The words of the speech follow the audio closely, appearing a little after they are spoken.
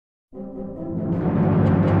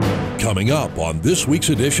Coming up on this week's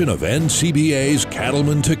edition of NCBA's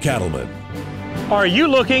Cattlemen to Cattlemen. Are you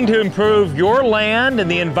looking to improve your land and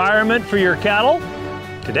the environment for your cattle?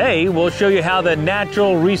 Today, we'll show you how the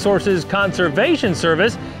Natural Resources Conservation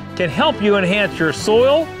Service can help you enhance your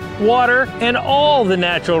soil, water, and all the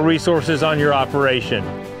natural resources on your operation.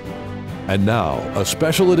 And now, a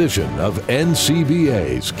special edition of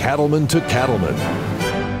NCBA's Cattlemen to Cattlemen.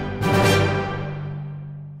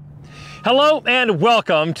 Hello and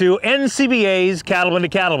welcome to NCBA's Cattlemen to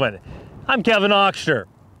Cattlemen. I'm Kevin Ochsner.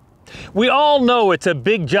 We all know it's a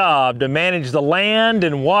big job to manage the land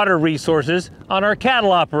and water resources on our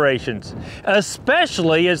cattle operations,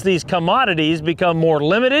 especially as these commodities become more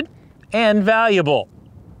limited and valuable.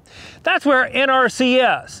 That's where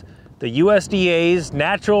NRCS, the USDA's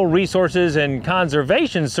Natural Resources and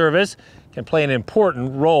Conservation Service, can play an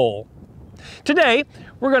important role. Today,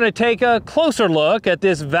 we're going to take a closer look at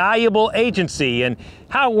this valuable agency and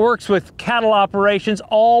how it works with cattle operations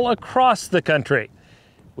all across the country.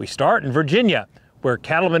 We start in Virginia, where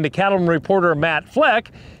Cattlemen to Cattlemen reporter Matt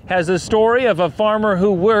Fleck has a story of a farmer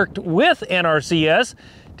who worked with NRCS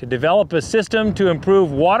to develop a system to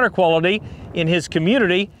improve water quality in his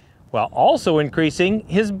community while also increasing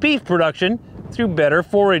his beef production through better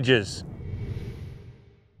forages.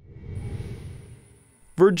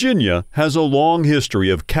 Virginia has a long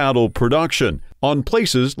history of cattle production on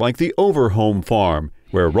places like the Overhome Farm,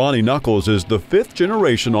 where Ronnie Knuckles is the fifth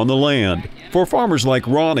generation on the land. For farmers like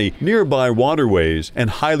Ronnie, nearby waterways and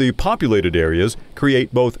highly populated areas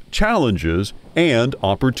create both challenges and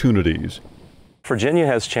opportunities. Virginia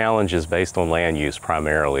has challenges based on land use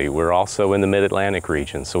primarily. We're also in the Mid-Atlantic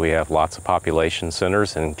region, so we have lots of population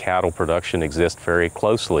centers, and cattle production exists very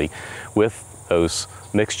closely with those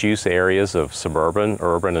mixed-use areas of suburban,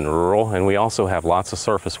 urban, and rural, and we also have lots of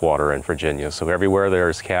surface water in Virginia. So everywhere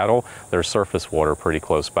there's cattle, there's surface water pretty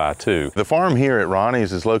close by too. The farm here at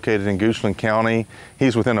Ronnie's is located in Goochland County.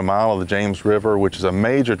 He's within a mile of the James River, which is a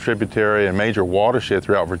major tributary and major watershed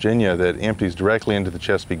throughout Virginia that empties directly into the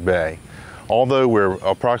Chesapeake Bay. Although we're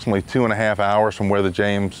approximately 2.5 hours from where the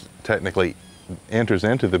James technically enters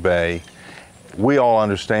into the bay, we all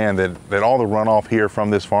understand that all the runoff here from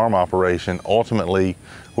this farm operation ultimately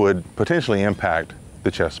would potentially impact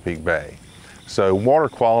the Chesapeake Bay. So water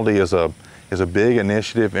quality is a big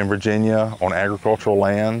initiative in Virginia on agricultural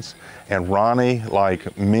lands, and Ronnie,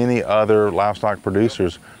 like many other livestock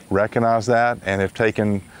producers, recognize that and have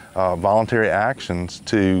taken voluntary actions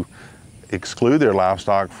to exclude their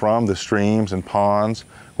livestock from the streams and ponds,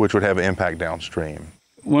 which would have an impact downstream.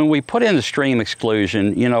 When we put in the stream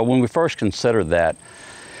exclusion, when we first considered that,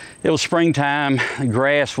 it was springtime, the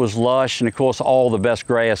grass was lush, and of course all the best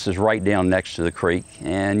grass is right down next to the creek.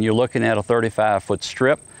 And you're looking at a 35-foot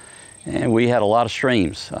strip, and we had a lot of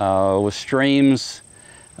streams. With streams,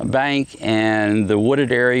 a bank, and the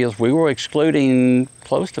wooded areas, we were excluding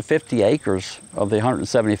close to 50 acres of the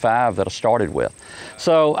 175 that I started with.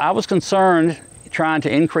 So I was concerned, trying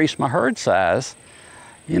to increase my herd size,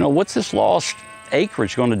 what's this lost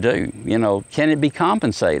acreage going to do? Can it be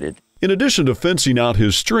compensated? In addition to fencing out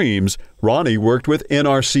his streams, Ronnie worked with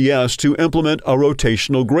NRCS to implement a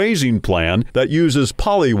rotational grazing plan that uses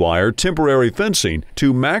polywire temporary fencing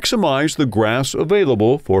to maximize the grass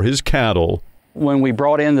available for his cattle. When we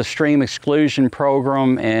brought in the stream exclusion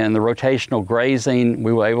program and the rotational grazing,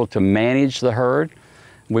 we were able to manage the herd.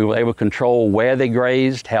 We were able to control where they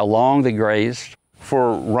grazed, how long they grazed.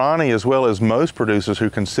 For Ronnie, as well as most producers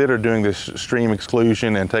who consider doing this stream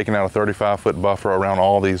exclusion and taking out a 35-foot buffer around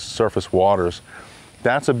all these surface waters,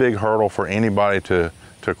 that's a big hurdle for anybody to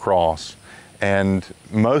cross. And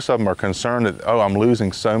most of them are concerned that, I'm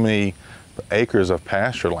losing so many acres of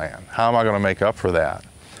pasture land. How am I going to make up for that?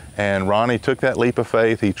 And Ronnie took that leap of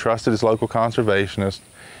faith. He trusted his local conservationist.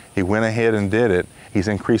 He went ahead and did it. He's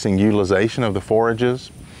increasing utilization of the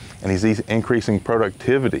forages, and he's increasing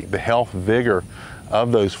productivity, the health, vigor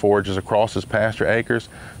of those forages across his pasture acres.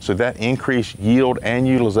 So that increased yield and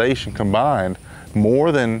utilization combined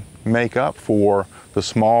more than make up for the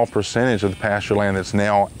small percentage of the pasture land that's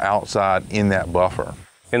now outside in that buffer.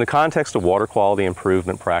 In the context of water quality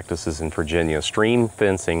improvement practices in Virginia, stream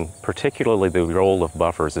fencing, particularly the role of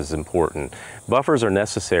buffers, is important. Buffers are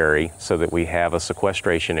necessary so that we have a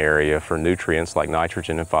sequestration area for nutrients like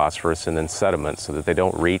nitrogen and phosphorus, and then sediment, so that they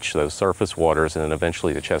don't reach those surface waters and then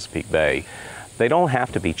eventually the Chesapeake Bay. They don't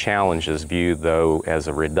have to be challenges viewed, though, as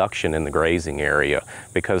a reduction in the grazing area,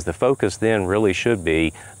 because the focus then really should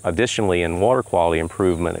be, additionally, in water quality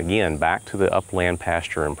improvement, again, back to the upland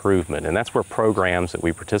pasture improvement. And that's where programs that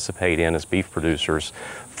we participate in as beef producers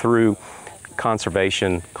through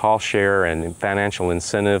conservation, cost share, and financial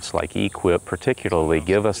incentives like EQIP particularly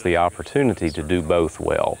give us the opportunity to do both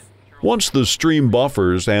well. Once the stream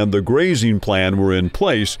buffers and the grazing plan were in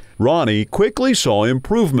place, Ronnie quickly saw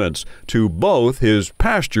improvements to both his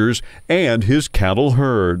pastures and his cattle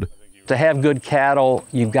herd. To have good cattle,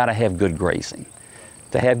 you've got to have good grazing.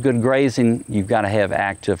 To have good grazing, you've got to have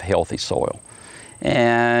active, healthy soil.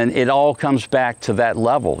 And it all comes back to that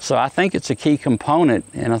level. So I think it's a key component,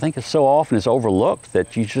 and I think it's so often it's overlooked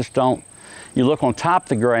that you just don't, you look on top of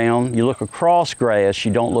the ground, you look across grass,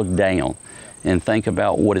 you don't look down and think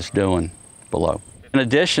about what it's doing below. In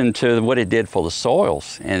addition to what it did for the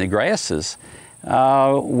soils and the grasses,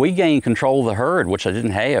 we gained control of the herd, which I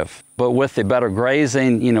didn't have. But with the better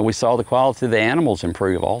grazing, you know, we saw the quality of the animals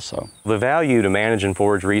improve also. The value to manage and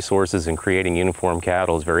forage resources and creating uniform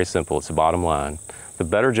cattle is very simple. It's the bottom line. The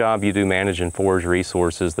better job you do manage and forage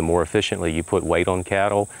resources, the more efficiently you put weight on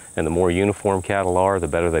cattle, and the more uniform cattle are, the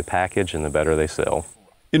better they package and the better they sell.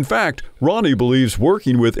 In fact, Ronnie believes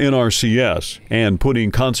working with NRCS and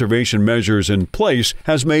putting conservation measures in place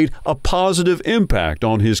has made a positive impact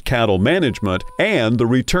on his cattle management and the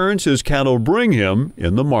returns his cattle bring him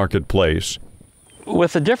in the marketplace.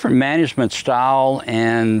 With a different management style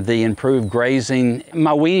and the improved grazing,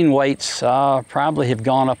 my weaning weights probably have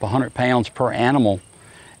gone up 100 pounds per animal,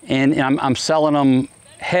 and I'm selling them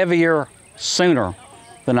heavier sooner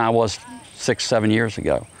than I was 6-7 years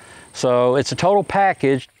ago. So it's a total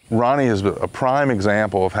package. Ronnie is a prime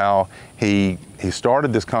example of how he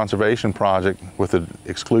started this conservation project with the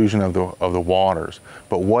exclusion of the waters.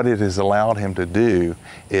 But what it has allowed him to do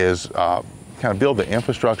is kind of build the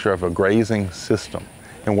infrastructure of a grazing system.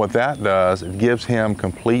 And what that does, it gives him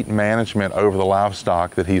complete management over the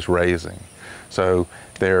livestock that he's raising. So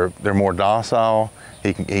they're more docile.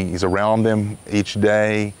 He's around them each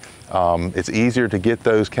day. It's easier to get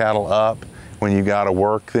those cattle up when you got to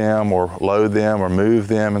work them or load them or move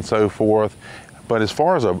them and so forth. But as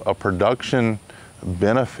far as a production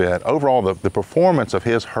benefit, overall the performance of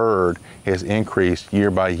his herd has increased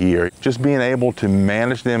year by year. Just being able to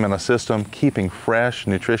manage them in a system, keeping fresh,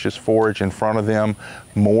 nutritious forage in front of them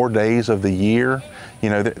more days of the year,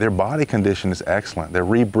 you know, their body condition is excellent. They're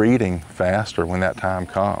rebreeding faster when that time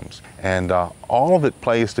comes. And all of it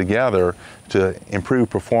plays together to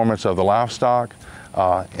improve performance of the livestock,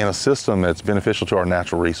 in a system that's beneficial to our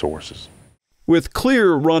natural resources. With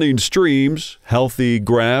clear running streams, healthy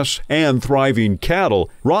grass, and thriving cattle,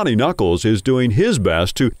 Ronnie Knuckles is doing his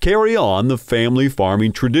best to carry on the family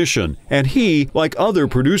farming tradition. And he, like other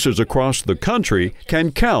producers across the country,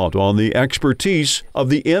 can count on the expertise of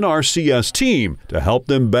the NRCS team to help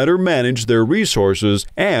them better manage their resources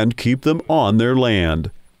and keep them on their land.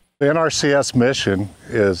 The NRCS mission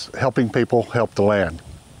is helping people help the land.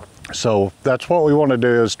 So that's what we want to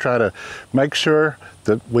do, is try to make sure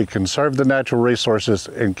that we conserve the natural resources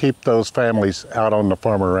and keep those families out on the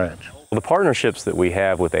farmer ranch. The partnerships that we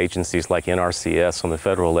have with agencies like NRCS on the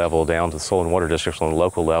federal level down to soil and water districts on the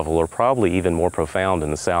local level are probably even more profound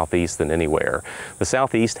in the Southeast than anywhere. The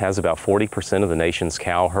Southeast has about 40% of the nation's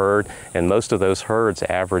cow herd, and most of those herds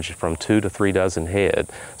average from 2 to 3 dozen head.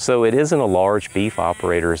 So it isn't a large beef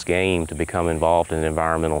operator's game to become involved in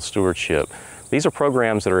environmental stewardship. These are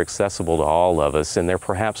programs that are accessible to all of us, and they're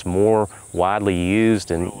perhaps more widely used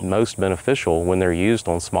and most beneficial when they're used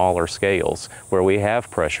on smaller scales, where we have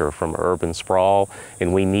pressure from urban sprawl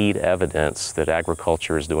and we need evidence that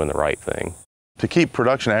agriculture is doing the right thing. To keep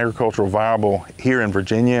production agriculture viable here in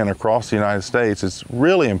Virginia and across the United States, it's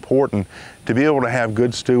really important to be able to have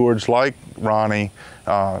good stewards like Ronnie,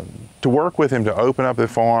 to work with him to open up the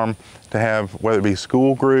farm, to have, whether it be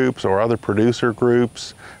school groups or other producer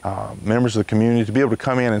groups, members of the community, to be able to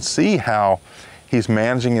come in and see how he's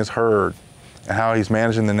managing his herd and how he's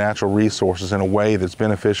managing the natural resources in a way that's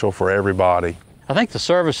beneficial for everybody. I think the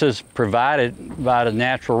services provided by the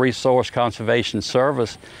Natural Resource Conservation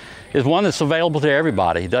Service is one that's available to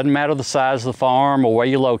everybody. It doesn't matter the size of the farm or where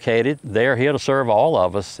you're located. They're here to serve all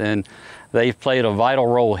of us, and they've played a vital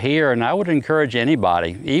role here. And I would encourage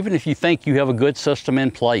anybody, even if you think you have a good system in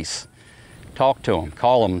place, talk to them,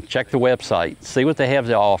 call them, check the website, see what they have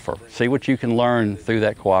to offer, see what you can learn through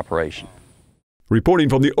that cooperation. Reporting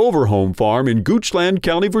from the Overhome Farm in Goochland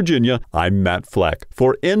County, Virginia, I'm Matt Fleck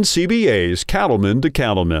for NCBA's Cattlemen to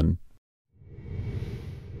Cattlemen.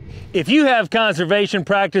 If you have conservation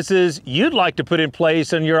practices you'd like to put in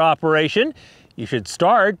place in your operation, you should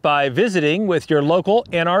start by visiting with your local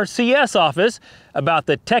NRCS office about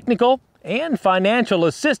the technical and financial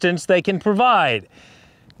assistance they can provide.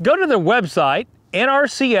 Go to their website,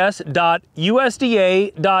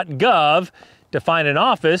 nrcs.usda.gov, to find an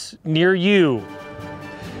office near you.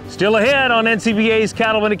 Still ahead on NCBA's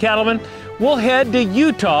Cattlemen to Cattlemen, we'll head to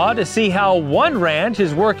Utah to see how one ranch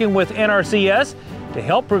is working with NRCS to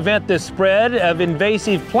help prevent the spread of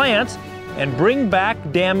invasive plants and bring back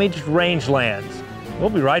damaged rangelands. We'll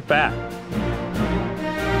be right back.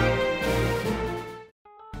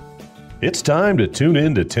 It's time to tune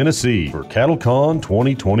in to Tennessee for CattleCon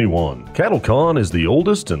 2021. CattleCon is the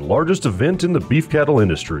oldest and largest event in the beef cattle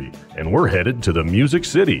industry, and we're headed to the Music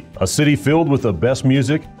City, a city filled with the best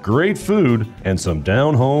music, great food, and some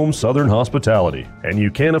down-home southern hospitality. And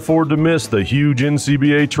you can't afford to miss the huge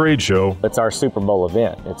NCBA trade show. It's our Super Bowl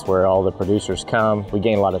event. It's where all the producers come. We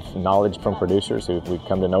gain a lot of knowledge from producers who we've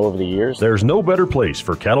come to know over the years. There's no better place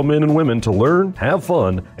for cattlemen and women to learn, have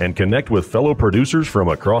fun, and connect with fellow producers from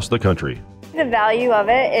across the country. The value of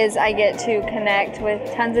it is I get to connect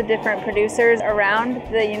with tons of different producers around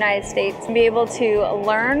the United States and be able to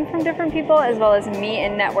learn from different people as well as meet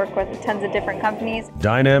and network with tons of different companies.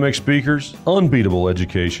 Dynamic speakers, unbeatable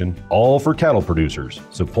education, all for cattle producers.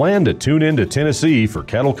 So plan to tune in to Tennessee for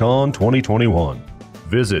CattleCon 2021.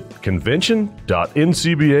 Visit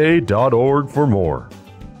convention.ncba.org for more.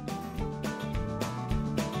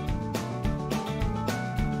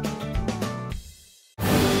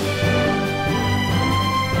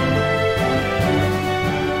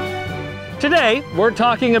 Today, we're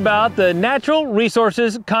talking about the Natural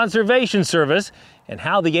Resources Conservation Service and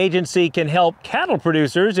how the agency can help cattle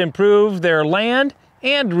producers improve their land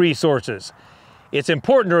and resources. It's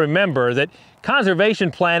important to remember that conservation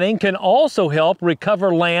planning can also help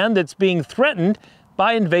recover land that's being threatened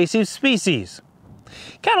by invasive species.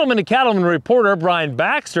 Cattleman to Cattleman reporter Brian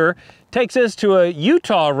Baxter takes us to a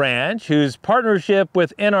Utah ranch whose partnership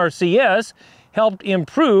with NRCS helped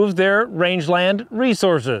improve their rangeland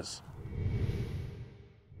resources.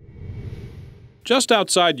 Just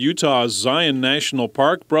outside Utah's Zion National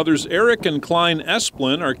Park, brothers Eric and Klein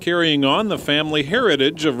Esplin are carrying on the family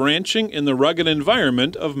heritage of ranching in the rugged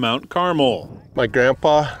environment of Mount Carmel. My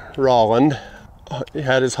grandpa, Roland,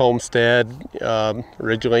 had his homestead,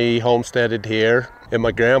 originally homesteaded here. And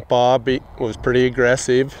my grandpa was pretty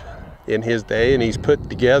aggressive in his day, and he's put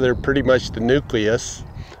together pretty much the nucleus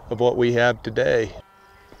of what we have today.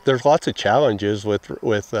 There's lots of challenges with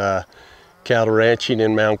cattle ranching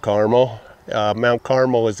in Mount Carmel. Mount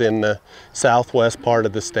Carmel is in the southwest part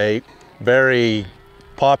of the state. Very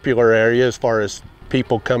popular area as far as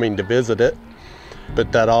people coming to visit it,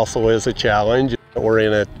 but that also is a challenge. We're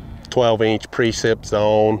in a 12-inch precip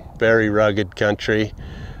zone, very rugged country,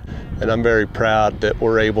 and I'm very proud that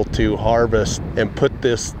we're able to harvest and put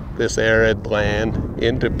this arid land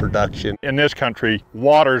into production. In this country,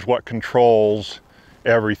 water is what controls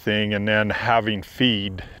everything, and then having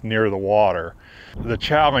feed near the water. The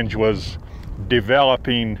challenge was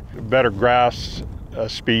developing better grass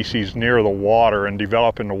species near the water and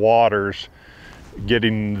developing the waters,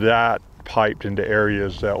 getting that piped into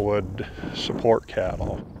areas that would support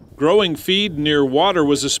cattle. Growing feed near water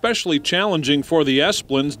was especially challenging for the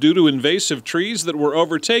Esplins due to invasive trees that were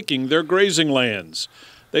overtaking their grazing lands.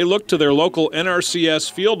 They looked to their local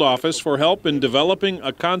NRCS field office for help in developing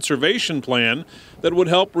a conservation plan that would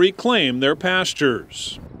help reclaim their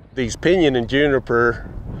pastures. These pinyon and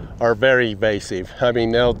juniper are very invasive. I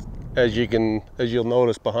mean, as you'll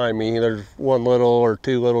notice behind me, there's one little or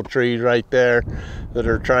two little trees right there that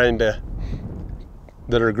are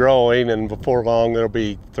growing, and before long there'll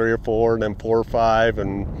be 3 or 4, and then 4 or 5,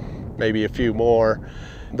 and maybe a few more.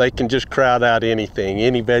 They can just crowd out anything,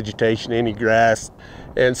 any vegetation, any grass.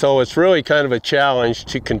 And so it's really kind of a challenge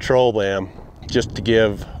to control them, just to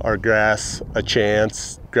give our grass a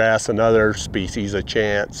chance, grass and other species a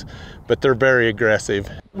chance, but they're very aggressive.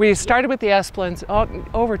 We started with the Esplins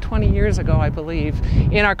over 20 years ago, I believe,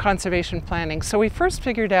 in our conservation planning. So we first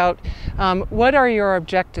figured out what are your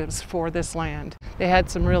objectives for this land. They had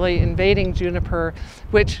some really invading juniper,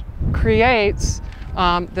 which creates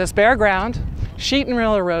this bare ground, sheet and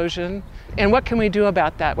rill erosion, and what can we do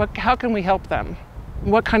about that? How can we help them?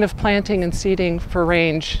 What kind of planting and seeding for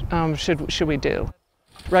range should we do?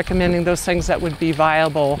 Recommending those things that would be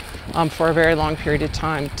viable for a very long period of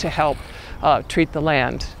time to help treat the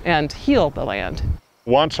land and heal the land.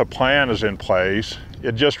 Once a plan is in place,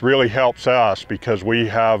 it just really helps us because we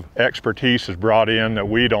have expertise is brought in that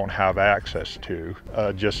we don't have access to,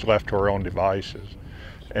 just left to our own devices.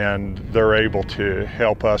 And they're able to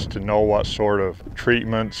help us to know what sort of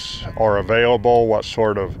treatments are available, what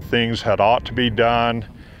sort of things had ought to be done,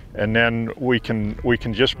 and then we can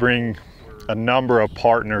just bring a number of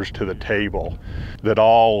partners to the table that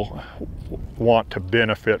all want to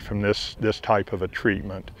benefit from this type of a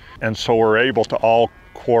treatment. And so we're able to all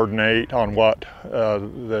coordinate on what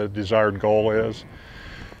the desired goal is.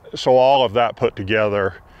 So all of that put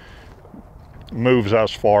together moves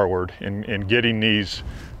us forward in getting these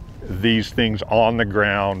things on the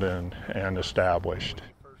ground and established.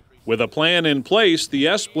 With a plan in place, the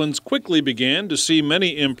Esplins quickly began to see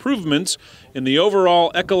many improvements in the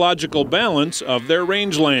overall ecological balance of their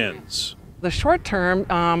rangelands. The short term,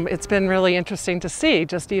 it's been really interesting to see,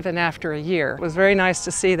 just even after a year. It was very nice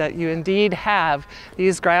to see that you indeed have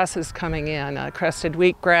these grasses coming in, crested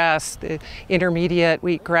wheatgrass, the intermediate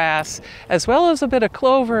wheatgrass, as well as a bit of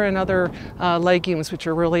clover and other legumes, which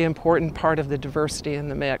are a really important part of the diversity in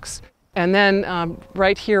the mix. And then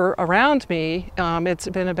right here around me, it's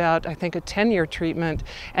been about, I think, a 10-year treatment,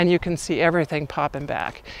 and you can see everything popping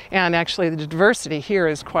back. And actually the diversity here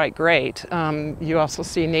is quite great. You also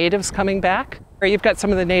see natives coming back. You've got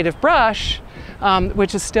some of the native brush,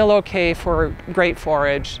 which is still okay for great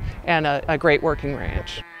forage and a great working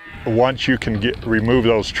ranch. Once you can remove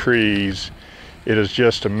those trees, it is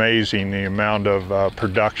just amazing the amount of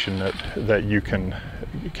production that you can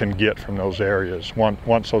get from those areas.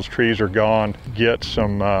 Once those trees are gone, get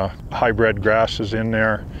some hybrid grasses in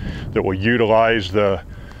there that will utilize the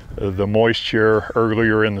moisture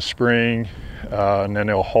earlier in the spring, and then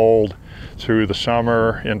they'll hold through the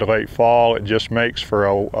summer into late fall. It just makes for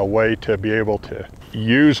a way to be able to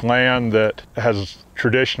use land that has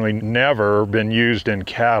traditionally never been used in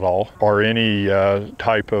cattle or any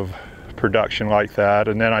type of production like that.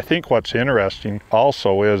 And then I think what's interesting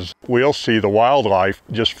also is we'll see the wildlife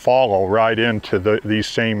just follow right into these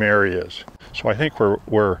same areas. So I think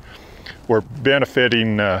we're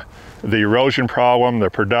benefiting the erosion problem,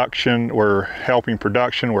 the production, we're helping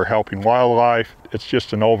wildlife. It's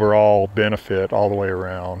just an overall benefit all the way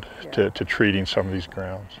around to treating some of these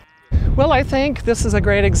grounds. Well, I think this is a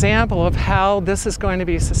great example of how this is going to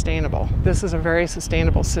be sustainable. This is a very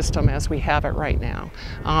sustainable system as we have it right now.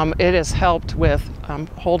 It has helped with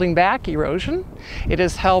holding back erosion. It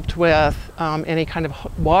has helped with any kind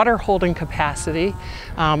of water holding capacity.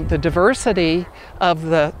 The diversity of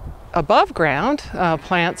the above ground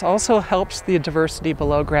plants also helps the diversity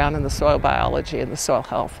below ground in the soil biology and the soil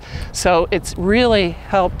health. So it's really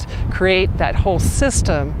helped create that whole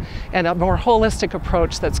system and a more holistic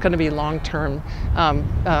approach that's going to be long-term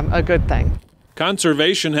a good thing.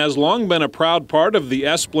 Conservation has long been a proud part of the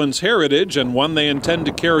Esplins' heritage and one they intend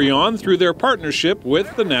to carry on through their partnership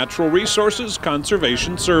with the Natural Resources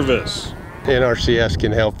Conservation Service. NRCS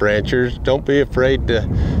can help ranchers. Don't be afraid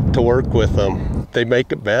to work with them. They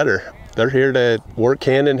make it better. They're here to work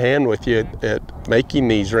hand in hand with you at making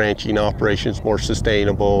these ranching operations more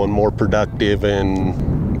sustainable and more productive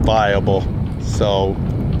and viable. So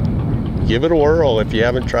give it a whirl if you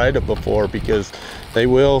haven't tried it before, because they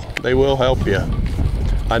will help you.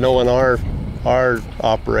 I know in our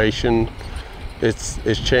operation, it's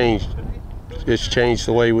changed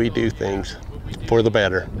the way we do things for the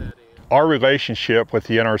better. Our relationship with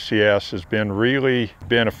the NRCS has been really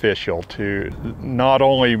beneficial to not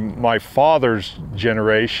only my father's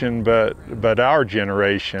generation, but our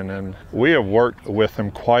generation, and we have worked with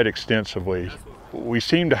them quite extensively. We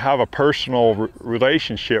seem to have a personal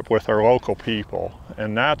relationship with our local people,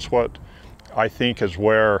 and that's what I think is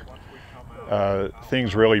where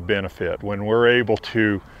things really benefit. When we're able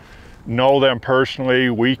to know them personally,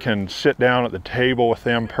 we can sit down at the table with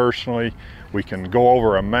them personally, we can go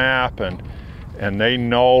over a map and they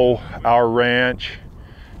know our ranch,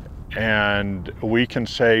 and we can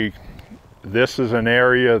say, this is an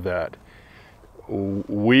area that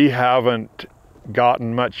we haven't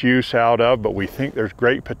gotten much use out of, but we think there's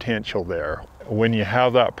great potential there. When you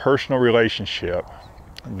have that personal relationship,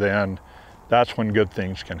 then that's when good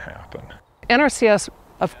things can happen. NRCS,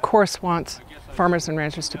 of course, wants farmers and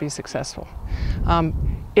ranchers to be successful.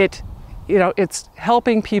 It's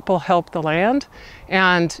helping people help the land,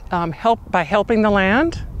 and by helping the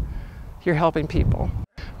land, you're helping people.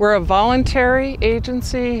 We're a voluntary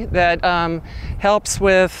agency that helps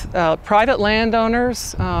with private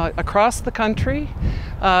landowners across the country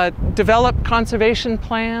develop conservation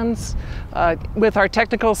plans with our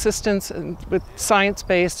technical assistance and with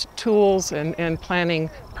science-based tools and planning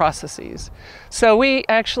processes. So we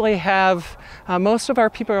actually have most of our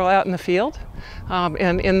people are out in the field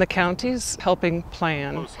and in the counties helping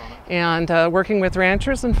plan and working with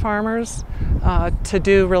ranchers and farmers to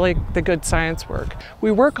do really the good science work.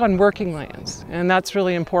 We work on working lands, and that's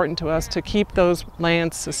really important to us to keep those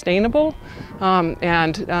lands sustainable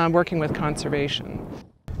and working with conservation.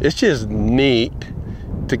 It's just neat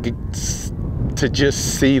to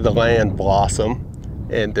just see the land blossom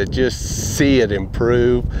and to just see it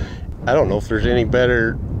improve. I don't know if there's any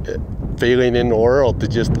better feeling in the world to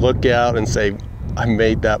just look out and say, I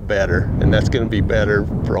made that better, and that's going to be better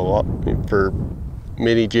for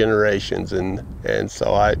many generations, and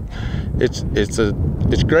so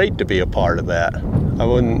it's great to be a part of that. I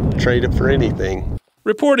wouldn't trade it for anything.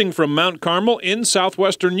 Reporting from Mount Carmel in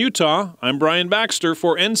southwestern Utah, I'm Brian Baxter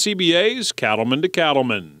for NCBA's Cattlemen to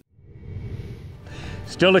Cattlemen.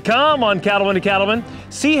 Still to come on Cattlemen to Cattlemen,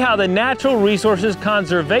 see how the Natural Resources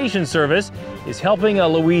Conservation Service is helping a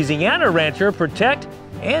Louisiana rancher protect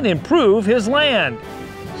and improve his land.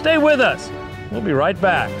 Stay with us. We'll be right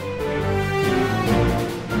back.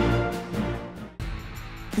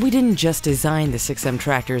 We didn't just design the 6M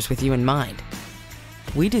tractors with you in mind.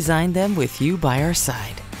 We designed them with you by our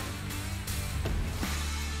side.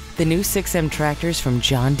 The new 6M tractors from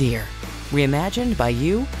John Deere, reimagined by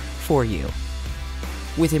you for you.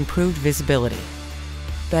 With improved visibility,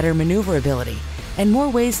 better maneuverability, and more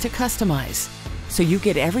ways to customize, so you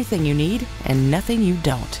get everything you need and nothing you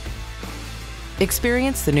don't.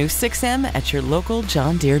 Experience the new 6M at your local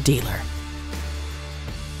John Deere dealer.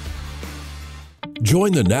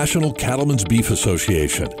 Join the National Cattlemen's Beef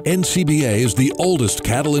Association. NCBA is the oldest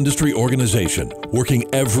cattle industry organization, working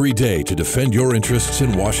every day to defend your interests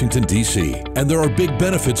in Washington, D.C. And there are big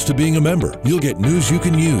benefits to being a member. You'll get news you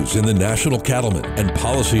can use in the National Cattlemen and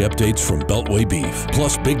policy updates from Beltway Beef,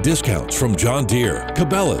 plus big discounts from John Deere,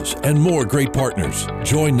 Cabela's, and more great partners.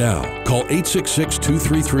 Join now. Call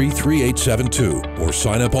 866-233-3872 or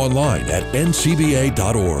sign up online at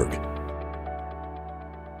ncba.org.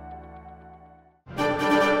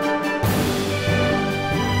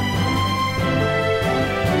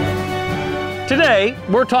 Today,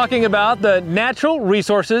 we're talking about the Natural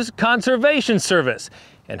Resources Conservation Service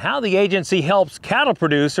and how the agency helps cattle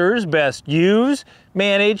producers best use,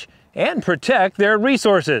 manage, and protect their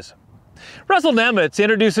resources. Russell Nemitz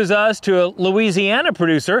introduces us to a Louisiana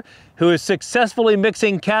producer who is successfully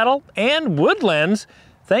mixing cattle and woodlands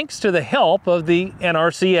thanks to the help of the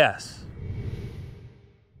NRCS.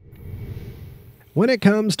 When it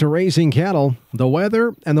comes to raising cattle, the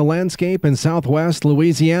weather and the landscape in southwest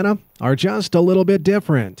Louisiana are just a little bit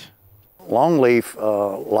different. Longleaf,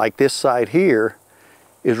 like this site here,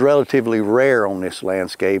 is relatively rare on this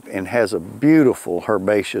landscape and has a beautiful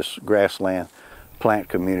herbaceous grassland plant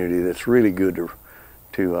community that's really good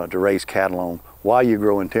to raise cattle on while you're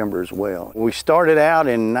growing timber as well. We started out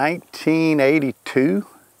in 1982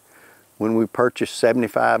 when we purchased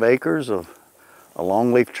 75 acres of a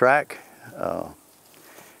longleaf tract.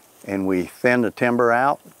 And we thinned the timber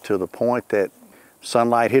out to the point that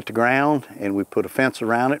sunlight hit the ground, and we put a fence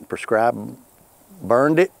around it and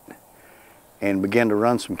burned it and began to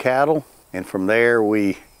run some cattle. And from there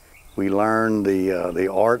we learned the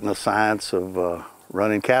art and the science of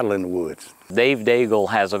running cattle in the woods. Dave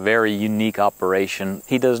Daigle has a very unique operation.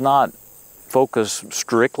 He does not focus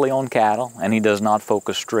strictly on cattle, and he does not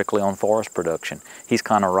focus strictly on forest production. He's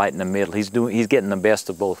kind of right in the middle. He's getting the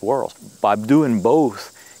best of both worlds. By doing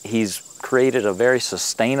both, he's created a very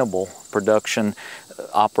sustainable production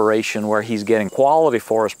operation where he's getting quality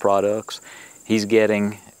forest products, he's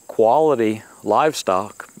getting quality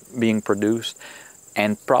livestock being produced,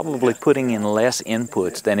 and probably putting in less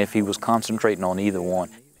inputs than if he was concentrating on either one.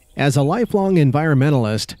 As a lifelong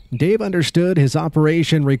environmentalist, Dave understood his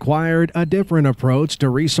operation required a different approach to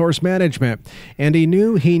resource management, and he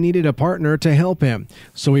knew he needed a partner to help him.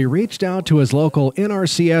 So he reached out to his local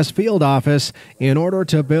NRCS field office in order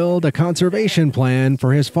to build a conservation plan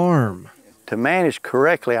for his farm. To manage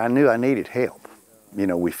correctly, I knew I needed help. You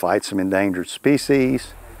know, we fight some endangered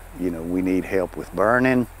species. You know, we need help with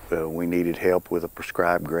burning. We needed help with a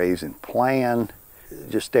prescribed grazing plan.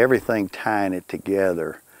 Just everything tying it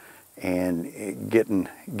together and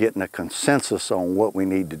getting a consensus on what we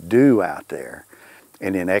need to do out there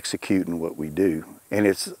and then executing what we do. And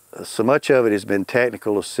it's so much of it has been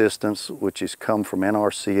technical assistance, which has come from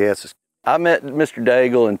NRCS. I met Mr.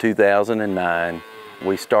 Daigle in 2009.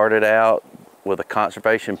 We started out with a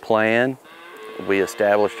conservation plan. We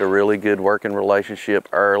established a really good working relationship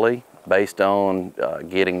early based on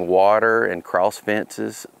getting water and cross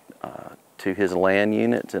fences to his land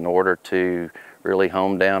units in order to really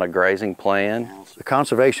hone down a grazing plan. The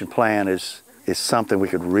conservation plan is something we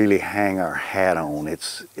could really hang our hat on.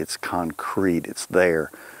 It's concrete, it's there.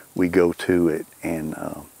 We go to it, and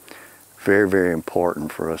very, very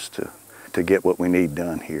important for us to get what we need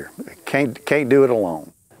done here. Can't do it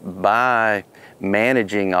alone. By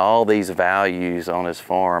managing all these values on his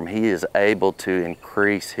farm, he is able to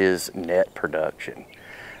increase his net production.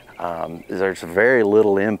 There's very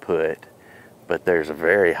little input, but there's a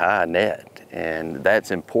very high net. And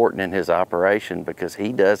that's important in his operation because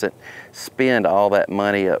he doesn't spend all that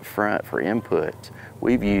money up front for inputs.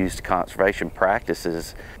 We've used conservation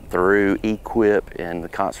practices through EQIP and the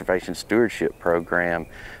Conservation Stewardship Program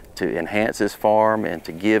to enhance his farm and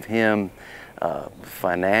to give him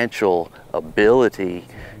financial ability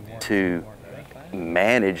to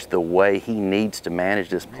manage the way he needs to manage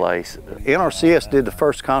this place. NRCS did the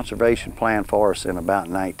first conservation plan for us in about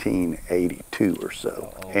 1982 or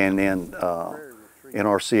so. And then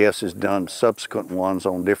NRCS has done subsequent ones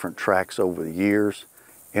on different tracks over the years.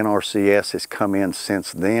 NRCS has come in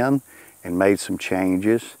since then and made some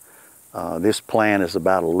changes. This plan is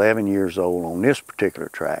about 11 years old on this particular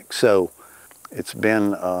track. So it's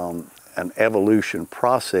been an evolution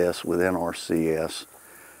process with NRCS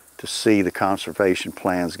to see the conservation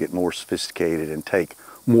plans get more sophisticated and take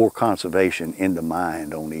more conservation into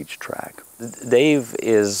mind on each track. Dave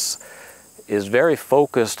is very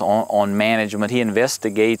focused on management. He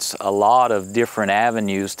investigates a lot of different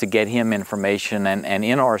avenues to get him information, and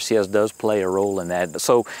NRCS does play a role in that.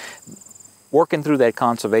 So working through that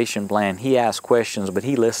conservation plan, he asks questions, but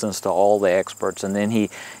he listens to all the experts, and then he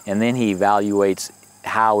evaluates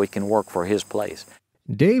how it can work for his place.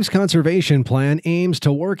 Dave's conservation plan aims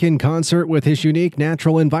to work in concert with his unique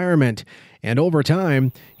natural environment, and over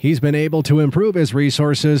time, he's been able to improve his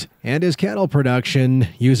resources and his cattle production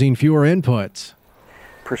using fewer inputs.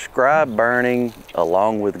 Prescribed burning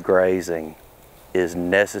along with grazing is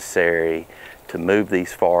necessary to move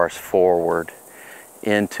these forests forward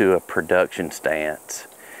into a production stance.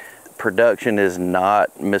 Production is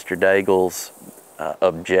not Mr. Daigle's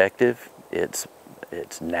objective. It's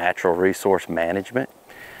natural resource management,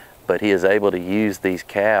 but he is able to use these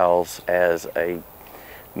cows as a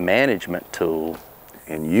management tool.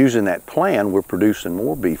 And using that plan, we're producing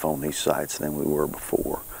more beef on these sites than we were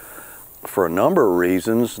before. For a number of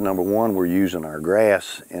reasons. Number one, we're using our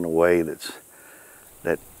grass in a way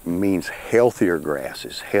that means healthier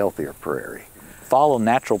grasses, healthier prairie. Follow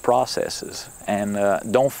natural processes and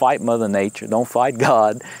don't fight Mother Nature, don't fight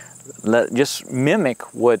God. Just mimic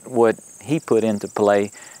what he put into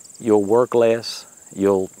play. You'll work less,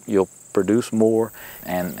 you'll produce more,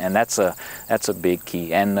 and that's a big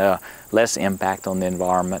key, and less impact on the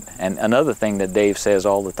environment. And another thing that Dave says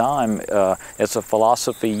all the time, it's a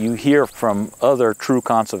philosophy you hear from other true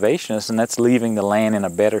conservationists, and that's leaving the land in a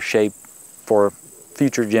better shape for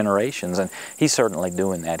future generations, and he's certainly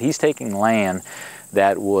doing that. He's taking land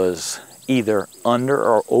that was either under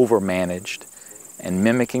or over managed and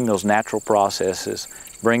mimicking those natural processes,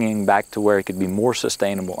 bringing back to where it could be more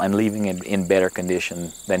sustainable and leaving it in better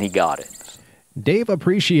condition than he got it. Dave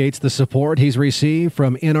appreciates the support he's received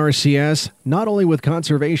from NRCS, not only with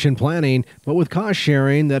conservation planning, but with cost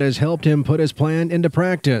sharing that has helped him put his plan into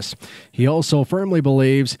practice. He also firmly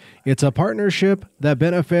believes it's a partnership that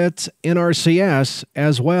benefits NRCS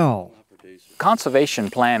as well.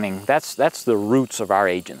 Conservation planning, that's the roots of our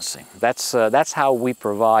agency. That's how we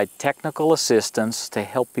provide technical assistance to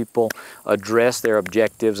help people address their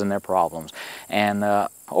objectives and their problems. And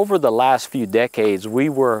over the last few decades, we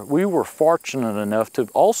were fortunate enough to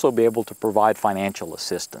also be able to provide financial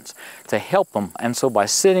assistance to help them. And so by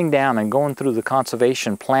sitting down and going through the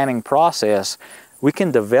conservation planning process, we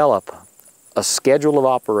can develop a schedule of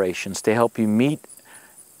operations to help you meet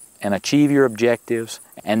and achieve your objectives,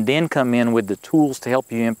 and then come in with the tools to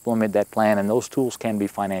help you implement that plan, and those tools can be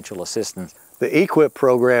financial assistance. The EQIP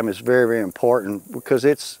program is very, very important because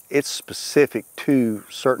it's specific to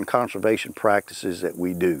certain conservation practices that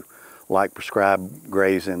we do, like prescribed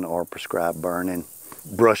grazing or prescribed burning,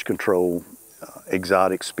 brush control,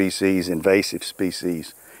 exotic species, invasive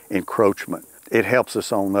species, encroachment. It helps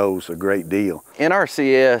us on those a great deal.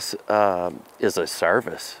 NRCS is a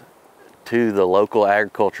service to the local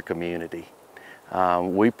agriculture community.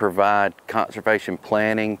 We provide conservation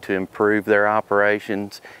planning to improve their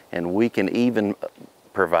operations, and we can even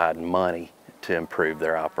provide money to improve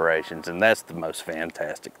their operations, and that's the most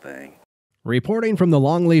fantastic thing. Reporting from the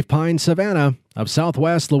longleaf pine savanna of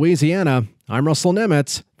southwest Louisiana, I'm Russell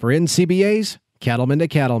Nemitz for NCBA's Cattlemen to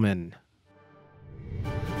Cattlemen.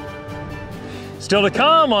 Still to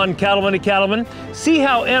come on Cattlemen to Cattlemen, see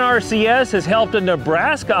how NRCS has helped a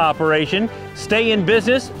Nebraska operation stay in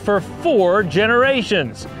business for 4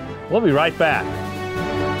 generations. We'll be right back.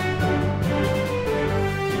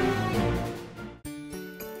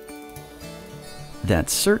 That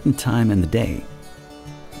certain time in the day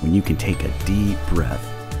when you can take a deep breath,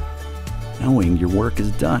 knowing your work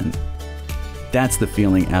is done. That's the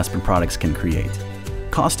feeling Aspen products can create.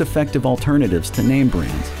 Cost-effective alternatives to name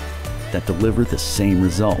brands that deliver the same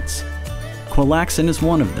results. Qualaxin is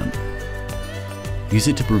one of them. Use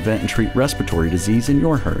it to prevent and treat respiratory disease in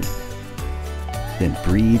your herd. Then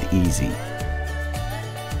breathe easy.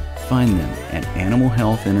 Find them at Animal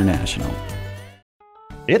Health International.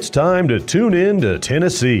 It's time to tune in to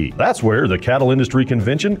Tennessee. That's where the Cattle Industry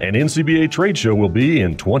Convention and NCBA Trade Show will be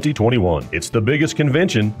in 2021. It's the biggest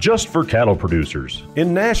convention just for cattle producers.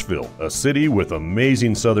 In Nashville, a city with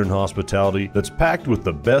amazing southern hospitality that's packed with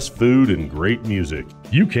the best food and great music.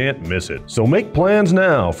 You can't miss it. So make plans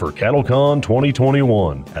now for CattleCon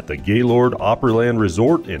 2021 at the Gaylord Opryland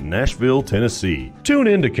Resort in Nashville, Tennessee. Tune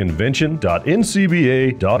in to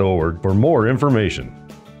convention.ncba.org for more information.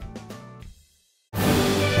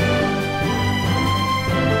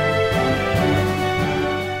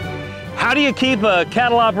 How do you keep a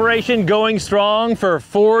cattle operation going strong for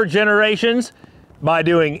 4 generations? By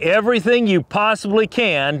doing everything you possibly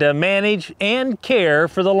can to manage and care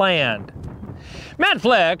for the land. Matt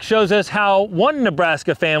Fleck shows us how one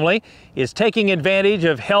Nebraska family is taking advantage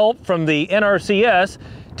of help from the NRCS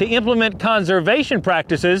to implement conservation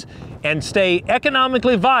practices and stay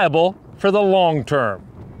economically viable for the long term.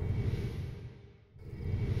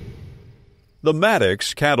 The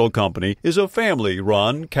Maddox Cattle Company is a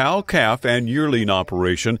family-run cow-calf and yearling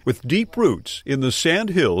operation with deep roots in the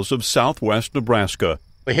sand hills of southwest Nebraska.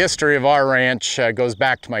 The history of our ranch goes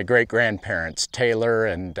back to my great-grandparents, Taylor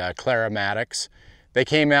and Clara Maddox. They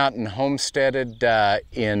came out and homesteaded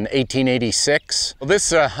in 1886. Well, this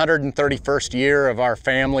is the 131st year of our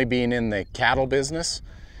family being in the cattle business,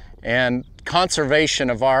 and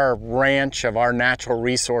conservation of our ranch, of our natural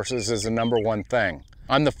resources, is the #1 thing.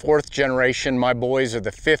 I'm the 4th generation, my boys are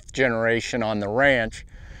the 5th generation on the ranch.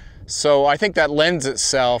 So I think that lends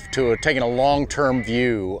itself to taking a long-term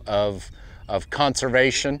view of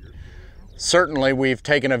conservation. Certainly we've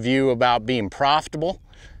taken a view about being profitable,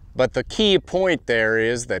 but the key point there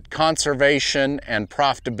is that conservation and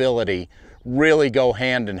profitability really go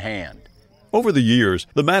hand in hand. Over the years,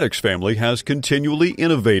 the Maddox family has continually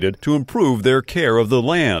innovated to improve their care of the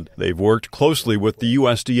land. They've worked closely with the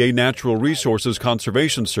USDA Natural Resources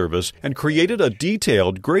Conservation Service and created a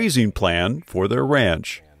detailed grazing plan for their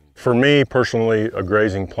ranch. For me personally, a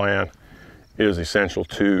grazing plan is essential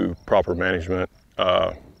to proper management.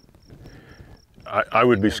 I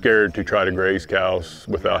would be scared to try to graze cows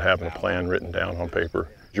without having a plan written down on paper.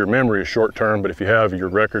 Your memory is short term, but if you have your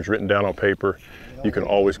records written down on paper, you can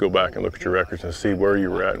always go back and look at your records and see where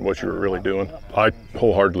you were at and what you were really doing. I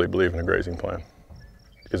wholeheartedly believe in a grazing plan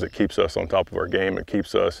because it keeps us on top of our game. It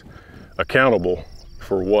keeps us accountable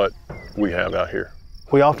for what we have out here.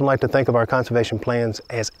 We often like to think of our conservation plans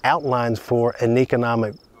as outlines for an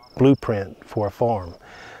economic blueprint for a farm.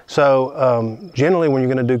 So generally when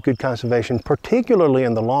you're going to do good conservation, particularly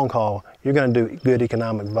in the long haul, you're going to do good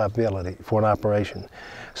economic viability for an operation.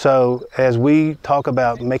 So as we talk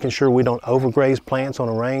about making sure we don't overgraze plants on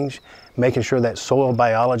a range, making sure that soil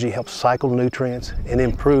biology helps cycle nutrients and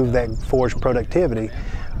improve that forage productivity,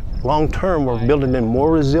 long term we're building in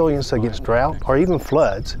more resilience against drought or even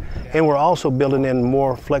floods, and we're also building in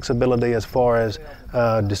more flexibility as far as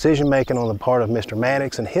decision making on the part of Mr.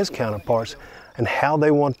 Maddox and his counterparts and how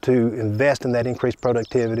they want to invest in that increased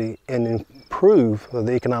productivity and improve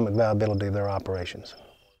the economic viability of their operations.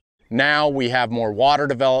 Now we have more water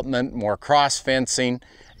development, more cross fencing,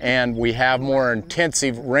 and we have more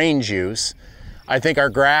intensive range use. I think our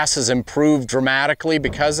grass has improved dramatically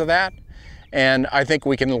because of that, and I think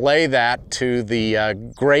we can lay that to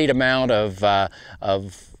the great amount of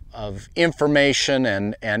information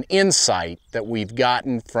and insight that we've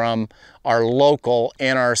gotten from our local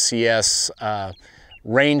NRCS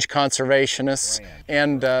range conservationists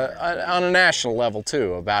and on a national level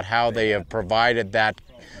too, about how they have provided that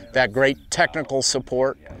great technical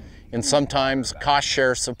support and sometimes cost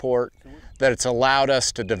share support, that it's allowed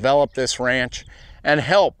us to develop this ranch and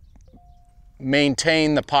help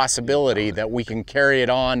maintain the possibility that we can carry it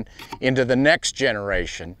on into the next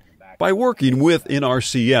generation. By working with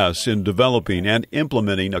NRCS in developing and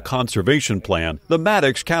implementing a conservation plan, the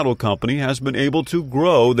Maddox Cattle Company has been able to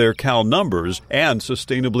grow their cow numbers and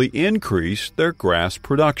sustainably increase their grass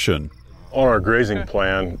production. On our grazing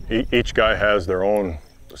plan, each guy has their own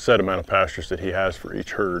set amount of pastures that he has for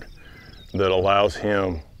each herd that allows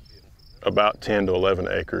him about 10 to 11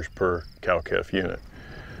 acres per cow-calf unit.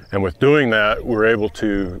 And with doing that, we're able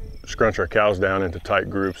to scrunch our cows down into tight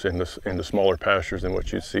groups into smaller pastures than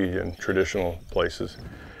what you'd see in traditional places.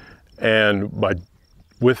 And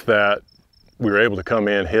with that, we were able to come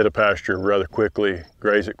in, hit a pasture rather quickly,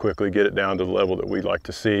 graze it quickly, get it down to the level that we'd like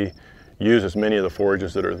to see, use as many of the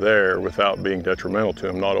forages that are there without being detrimental to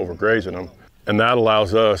them, not overgrazing them. And that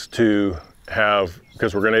allows us to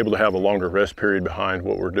because we're going to be able to have a longer rest period behind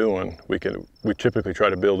what we're doing, we typically try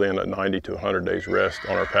to build in a 90 to 100 days rest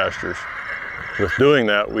on our pastures. With doing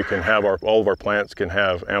that, we can have all of our plants can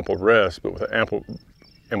have ample rest, but with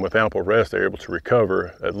ample rest, they're able to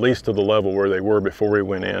recover at least to the level where they were before we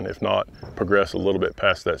went in, if not progress a little bit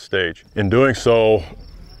past that stage. In doing so,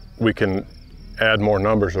 we can add more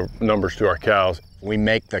numbers to our cows. We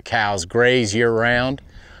make the cows graze year-round.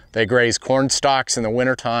 They graze corn stalks in the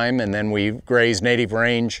wintertime, and then we graze native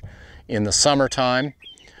range in the summertime,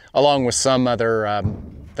 along with some other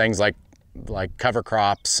things like cover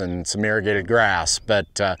crops and some irrigated grass,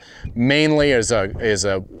 but mainly is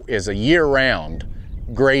a year-round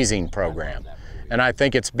grazing program. And I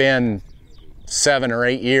think it's been 7 or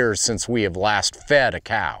 8 years since we have last fed a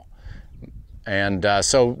cow. And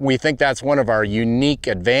so we think that's one of our unique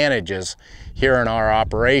advantages here in our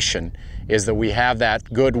operation, is that we have that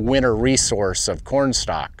good winter resource of corn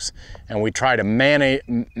stalks, and we try to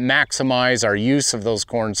maximize our use of those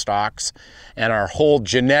corn stalks, and our whole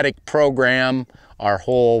genetic program, our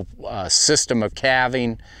whole system of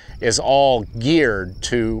calving is all geared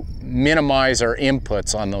to minimize our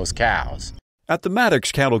inputs on those cows. At the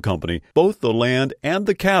Maddox Cattle Company, both the land and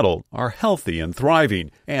the cattle are healthy and thriving.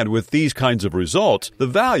 And with these kinds of results, the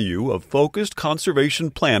value of focused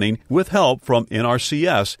conservation planning with help from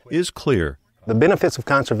NRCS is clear. The benefits of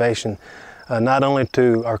conservation, not only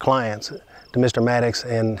to our clients, to Mr. Maddox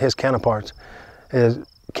and his counterparts,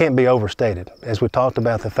 can't be overstated. As we talked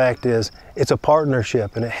about, the fact is it's a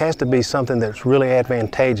partnership, and it has to be something that's really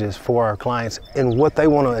advantageous for our clients in what they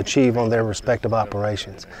want to achieve on their respective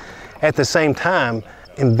operations. At the same time,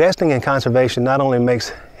 investing in conservation not only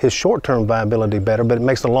makes his short-term viability better, but it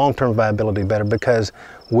makes the long-term viability better, because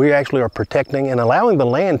we actually are protecting and allowing the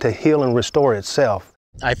land to heal and restore itself.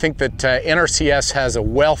 I think that NRCS has a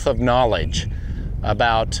wealth of knowledge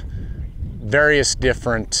about various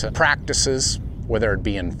different practices, whether it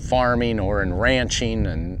be in farming or in ranching,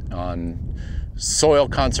 and on soil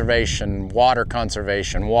conservation, water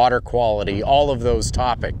quality, all of those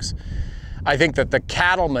topics. I think that the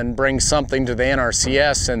Cattlemen bring something to the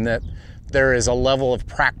NRCS in that there is a level of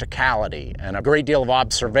practicality and a great deal of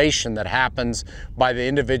observation that happens by the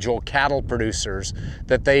individual cattle producers,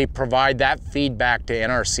 that they provide that feedback to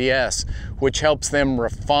NRCS, which helps them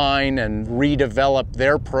refine and redevelop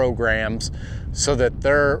their programs so that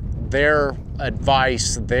their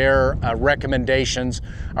advice, their recommendations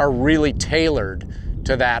are really tailored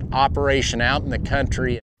to that operation out in the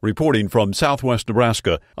country. Reporting from Southwest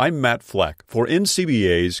Nebraska, I'm Matt Fleck for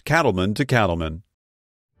NCBA's Cattlemen to Cattlemen.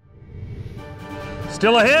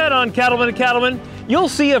 Still ahead on Cattlemen to Cattlemen, you'll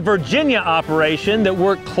see a Virginia operation that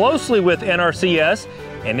worked closely with NRCS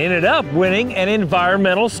and ended up winning an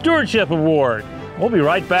Environmental Stewardship Award. We'll be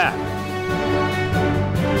right back.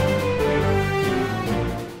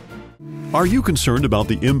 Are you concerned about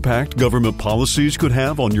the impact government policies could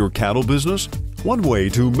have on your cattle business? One way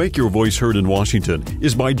to make your voice heard in Washington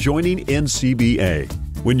is by joining NCBA.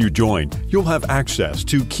 When you join, you'll have access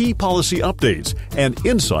to key policy updates and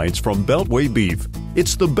insights from Beltway Beef.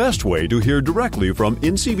 It's the best way to hear directly from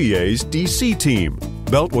NCBA's DC team.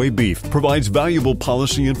 Beltway Beef provides valuable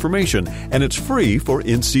policy information, and it's free for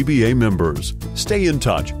NCBA members. Stay in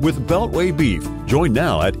touch with Beltway Beef. Join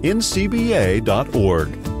now at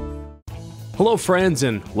ncba.org. Hello, friends,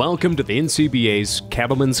 and welcome to the NCBA's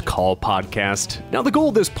Cattlemen's Call podcast. Now, the goal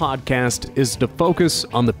of this podcast is to focus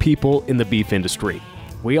on the people in the beef industry.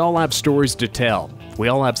 We all have stories to tell. We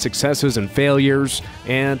all have successes and failures,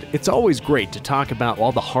 and it's always great to talk about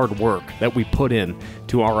all the hard work that we put in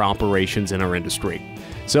to our operations in our industry.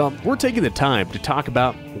 So we're taking the time to talk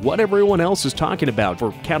about what everyone else is talking about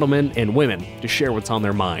for cattlemen and women to share what's on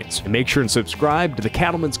their minds. And make sure and subscribe to the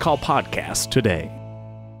Cattlemen's Call podcast today.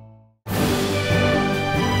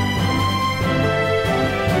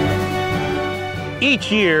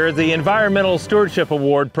 Each year, the Environmental Stewardship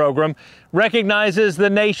Award program recognizes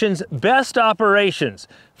the nation's best operations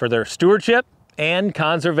for their stewardship and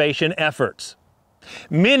conservation efforts.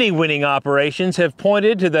 Many winning operations have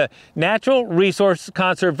pointed to the Natural Resource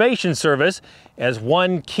Conservation Service as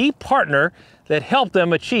one key partner that helped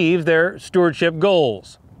them achieve their stewardship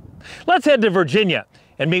goals. Let's head to Virginia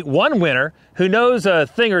and meet one winner who knows a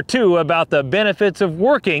thing or two about the benefits of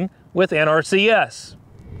working with NRCS.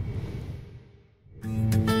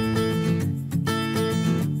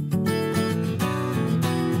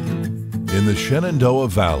 In the Shenandoah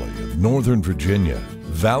Valley of Northern Virginia,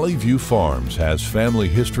 Valley View Farms has family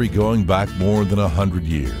history going back more than 100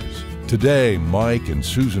 years. Today, Mike and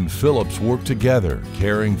Susan Phillips work together,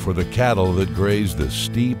 caring for the cattle that graze the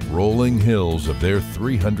steep, rolling hills of their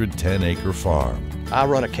 310-acre farm. I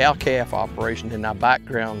run a cow-calf operation and I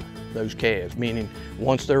background those calves, meaning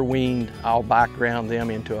once they're weaned, I'll background them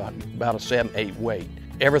into about a 7-8 weight.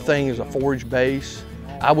 Everything is a forage base.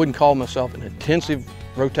 I wouldn't call myself an intensive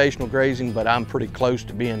rotational grazing, but I'm pretty close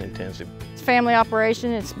to being intensive. It's a family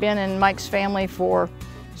operation. It's been in Mike's family for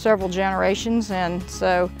several generations, and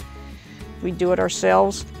so we do it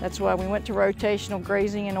ourselves. That's why we went to rotational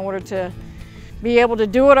grazing, in order to be able to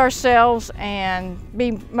do it ourselves and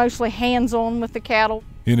be mostly hands-on with the cattle.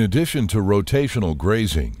 In addition to rotational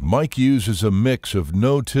grazing, Mike uses a mix of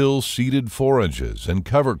no-till seeded forages and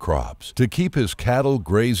cover crops to keep his cattle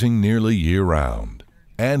grazing nearly year-round.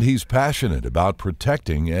 And he's passionate about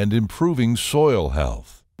protecting and improving soil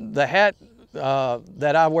health. The hat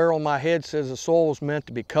that I wear on my head says the soil was meant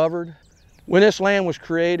to be covered. When this land was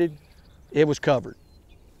created, it was covered.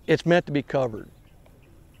 It's meant to be covered.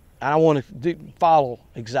 I want to follow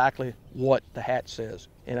exactly what the hat says.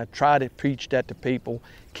 And I try to preach that to people,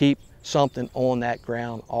 keep something on that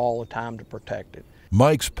ground all the time to protect it.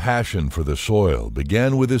 Mike's passion for the soil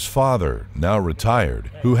began with his father, now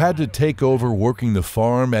retired, who had to take over working the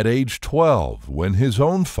farm at age 12 when his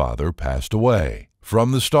own father passed away.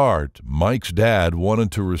 From the start, Mike's dad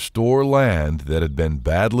wanted to restore land that had been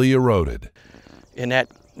badly eroded. And that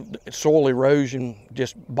soil erosion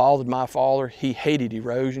just bothered my father. He hated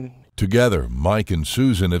erosion. Together, Mike and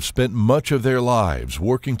Susan have spent much of their lives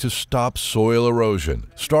working to stop soil erosion,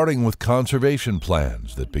 starting with conservation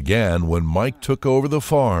plans that began when Mike took over the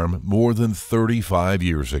farm more than 35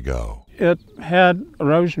 years ago. It had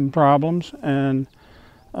erosion problems, and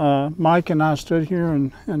Mike and I stood here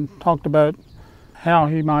and talked about how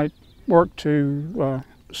he might work to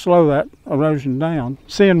slow that erosion down.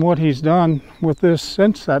 Seeing what he's done with this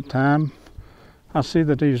since that time, I see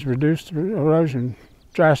that he's reduced erosion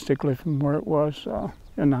drastically from where it was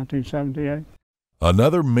in 1978.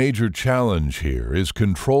 Another major challenge here is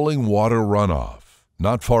controlling water runoff.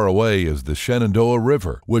 Not far away is the Shenandoah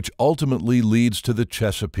River, which ultimately leads to the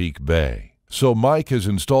Chesapeake Bay. So Mike has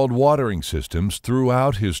installed watering systems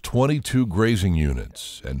throughout his 22 grazing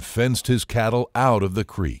units and fenced his cattle out of the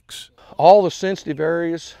creeks. All the sensitive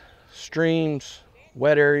areas, streams,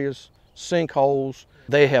 wet areas, sinkholes,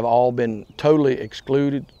 they have all been totally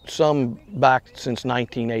excluded, some back since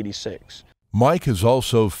 1986. Mike has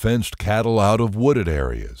also fenced cattle out of wooded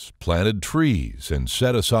areas, planted trees, and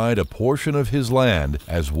set aside a portion of his land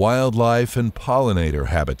as wildlife and pollinator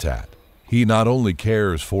habitat. He not only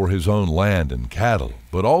cares for his own land and cattle,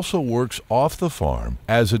 but also works off the farm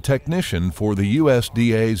as a technician for the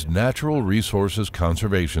USDA's Natural Resources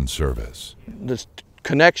Conservation Service. This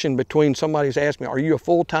connection between somebody's asked me, are you a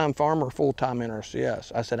full-time farmer or full-time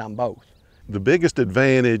NRCS? I said, I'm both. The biggest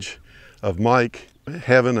advantage of Mike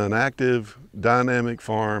having an active, dynamic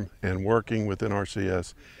farm and working with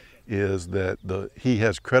NRCS is that he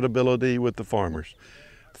has credibility with the farmers.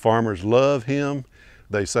 Farmers love him.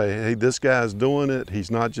 They say, hey, this guy's doing it.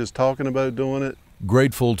 He's not just talking about doing it.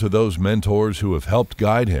 Grateful to those mentors who have helped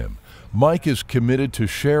guide him, Mike is committed to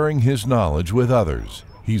sharing his knowledge with others.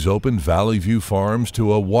 He's opened Valley View Farms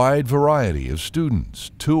to a wide variety of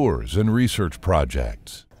students, tours, and research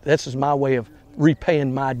projects. This is my way of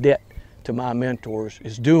repaying my debt to my mentors,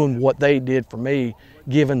 is doing what they did for me,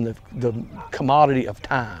 given the commodity of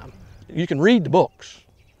time. You can read the books,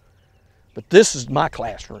 but this is my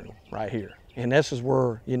classroom right here. And this is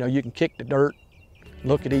where, you can kick the dirt,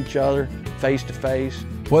 look at each other face to face.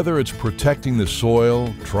 Whether it's protecting the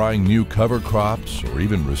soil, trying new cover crops, or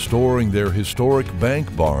even restoring their historic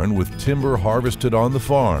bank barn with timber harvested on the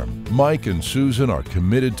farm, Mike and Susan are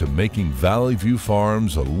committed to making Valley View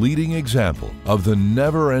Farms a leading example of the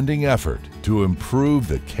never-ending effort to improve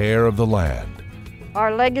the care of the land.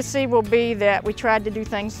 Our legacy will be that we tried to do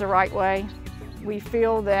things the right way. We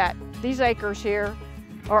feel that these acres here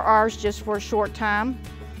are ours just for a short time,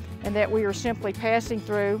 and that we are simply passing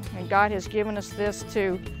through, and God has given us this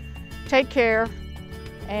to take care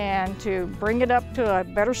and to bring it up to a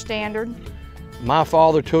better standard. My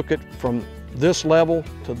father took it from this level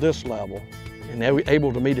to this level, and they were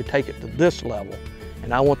able to me to take it to this level.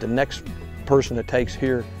 And I want the next person that takes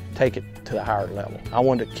here, take it to the higher level. I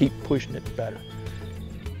want to keep pushing it better.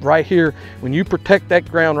 Right here, when you protect that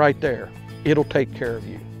ground right there, it'll take care of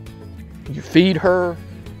you. You feed her,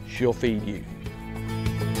 she'll feed you.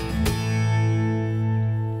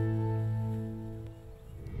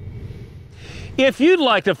 If you'd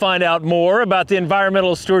like to find out more about the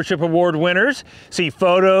Environmental Stewardship Award winners, see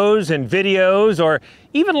photos and videos, or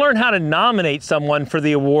even learn how to nominate someone for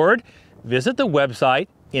the award, visit the website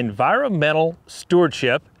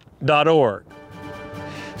environmentalstewardship.org.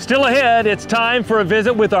 Still ahead, it's time for a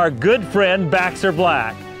visit with our good friend Baxter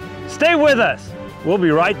Black. Stay with us. We'll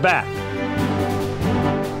be right back.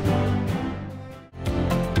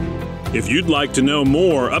 If you'd like to know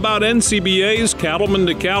more about NCBA's Cattlemen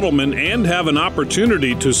to Cattlemen and have an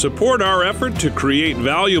opportunity to support our effort to create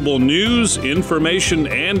valuable news, information,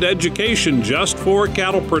 and education just for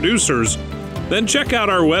cattle producers, then check out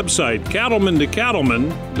our website,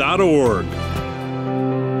 cattlementocattlemen.org.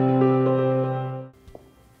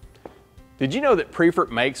 Did you know that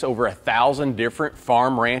Prefert makes over 1,000 different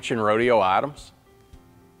farm, ranch, and rodeo items?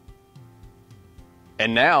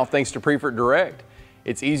 And now, thanks to Prefert Direct,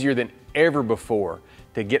 it's easier than ever before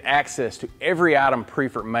to get access to every item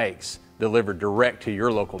Prefert makes delivered direct to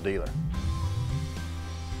your local dealer.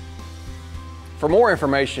 For more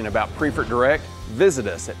information about Prefert Direct, visit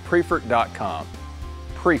us at prefert.com.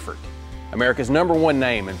 Prefert, America's #1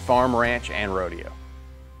 name in farm, ranch, and rodeo.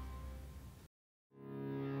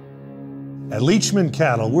 At Leachman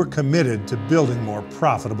Cattle, we're committed to building more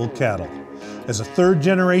profitable cattle. As a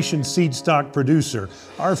third-generation seed stock producer,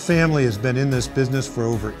 our family has been in this business for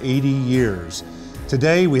over 80 years.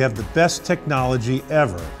 Today, we have the best technology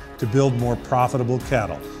ever to build more profitable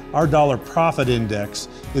cattle. Our dollar profit index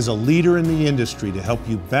is a leader in the industry to help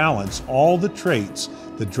you balance all the traits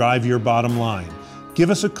that drive your bottom line. Give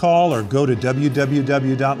us a call or go to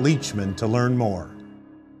www.leachman to learn more.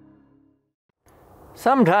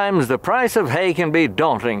 Sometimes the price of hay can be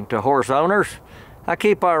daunting to horse owners. I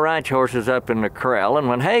keep our ranch horses up in the corral, and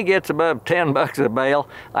when hay gets above $10 a bale,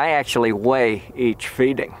 I actually weigh each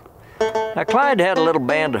feeding. Now, Clyde had a little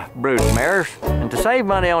band of brood mares, and to save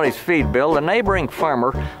money on his feed bill, the neighboring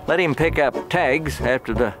farmer let him pick up tags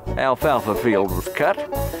after the alfalfa field was cut.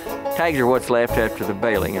 Tags are what's left after the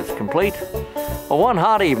baling is complete. Well, one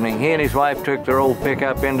hot evening, he and his wife took their old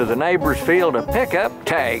pickup into the neighbor's field to pick up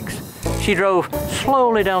tags. She drove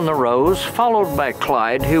slowly down the rows, followed by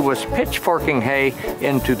Clyde, who was pitchforking hay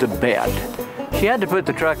into the bed. She had to put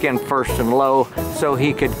the truck in first and low so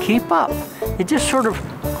he could keep up. It just sort of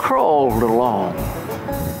crawled along.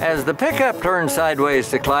 As the pickup turned sideways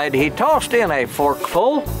to Clyde, he tossed in a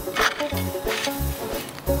forkful.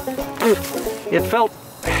 It felt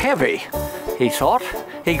heavy, he thought.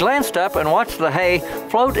 He glanced up and watched the hay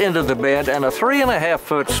float into the bed and a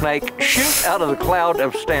 3.5-foot snake shoot out of the cloud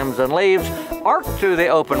of stems and leaves, arc through the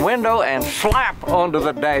open window, and slap onto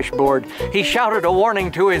the dashboard. He shouted a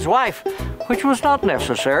warning to his wife, which was not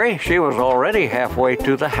necessary. She was already halfway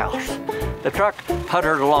to the house. The truck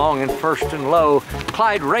puttered along in first and low.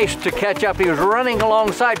 Clyde raced to catch up. He was running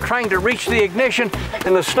alongside, trying to reach the ignition,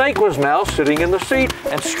 and the snake was now sitting in the seat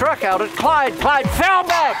and struck out at Clyde. Clyde fell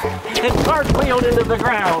back and cartwheeled into the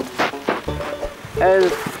ground.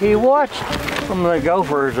 As he watched from the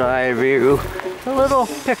gopher's eye view, the little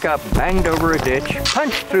pickup banged over a ditch,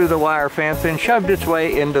 punched through the wire fence, and shoved its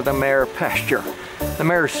way into the mare pasture. The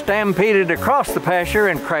mare stampeded across the pasture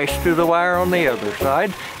and crashed through the wire on the other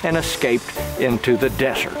side and escaped into the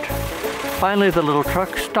desert. Finally, the little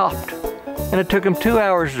truck stopped, and it took him 2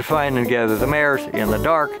 hours to find and gather the mares in the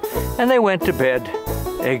dark, and they went to bed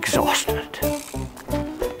exhausted.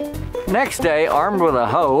 Next day, armed with a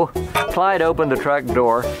hoe, Clyde opened the truck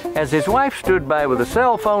door as his wife stood by with a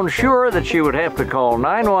cell phone, sure that she would have to call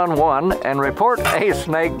 911 and report a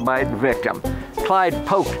snake bite victim. Clyde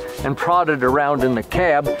poked and prodded around in the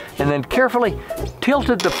cab and then carefully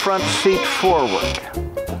tilted the front seat forward.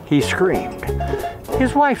 He screamed.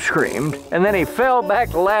 His wife screamed, and then he fell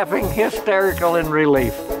back laughing, hysterical in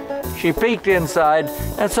relief. She peeked inside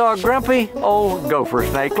and saw a grumpy old gopher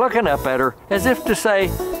snake looking up at her as if to say,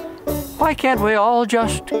 "Why can't we all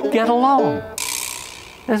just get along?"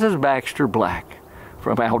 This is Baxter Black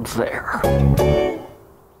from out there.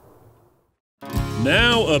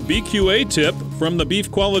 Now a BQA tip from the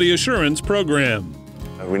Beef Quality Assurance Program.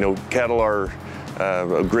 We know cattle are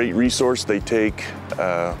a great resource. They take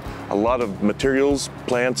a lot of materials,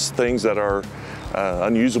 plants, things that are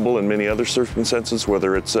unusable in many other circumstances,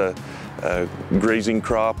 whether it's grazing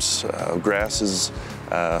crops, grasses,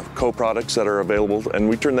 co-products that are available, and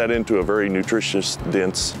we turn that into a very nutritious,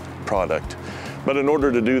 dense product. But in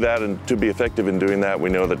order to do that and to be effective in doing that, we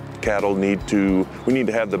know that cattle we need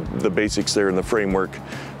to have the basics there in the framework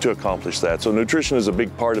to accomplish that. So nutrition is a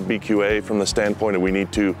big part of BQA from the standpoint that we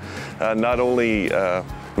need to not only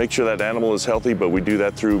make sure that animal is healthy, but we do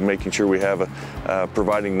that through making sure we have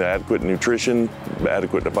providing the adequate nutrition,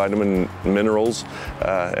 adequate vitamin, minerals,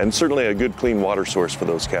 and certainly a good clean water source for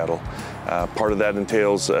those cattle. Part of that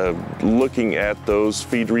entails looking at those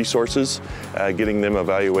feed resources, getting them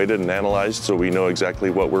evaluated and analyzed so we know exactly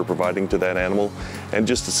what we're providing to that animal, and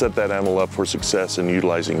just to set that animal up for success in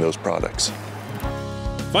utilizing those products.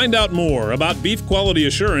 Find out more about beef quality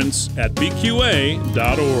assurance at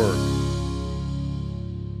bqa.org.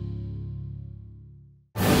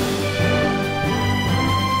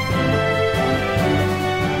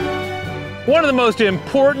 One of the most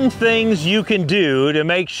important things you can do to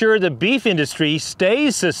make sure the beef industry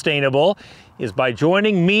stays sustainable is by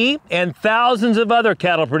joining me and thousands of other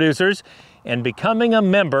cattle producers and becoming a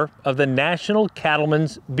member of the National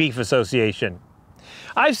Cattlemen's Beef Association.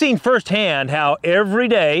 I've seen firsthand how every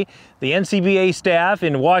day the NCBA staff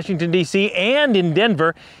in Washington, D.C. and in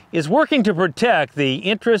Denver is working to protect the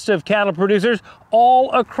interests of cattle producers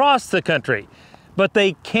all across the country. But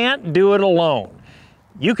they can't do it alone.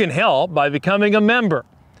 You can help by becoming a member.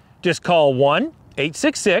 Just call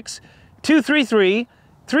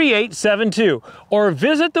 1-866-233-3872 or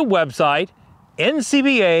visit the website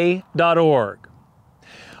ncba.org.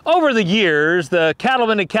 Over the years, the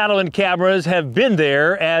Cattlemen and Cattlemen cameras have been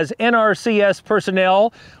there as NRCS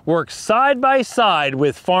personnel work side by side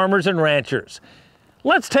with farmers and ranchers.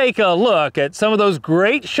 Let's take a look at some of those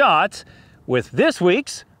great shots with this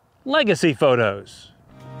week's Legacy Photos.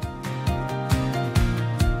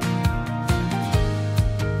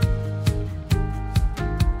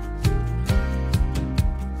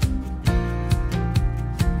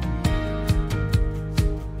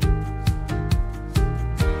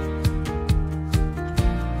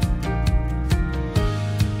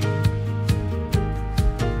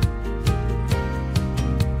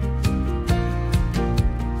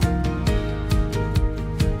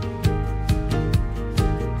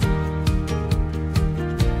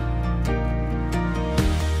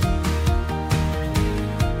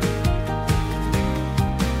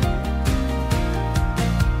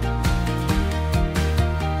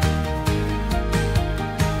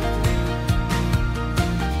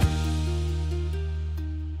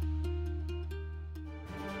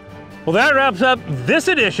 Well, that wraps up this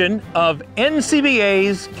edition of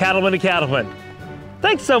NCBA's Cattlemen to Cattlemen.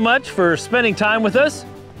 Thanks so much for spending time with us.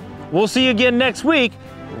 We'll see you again next week,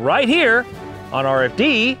 right here on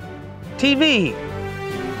RFD TV.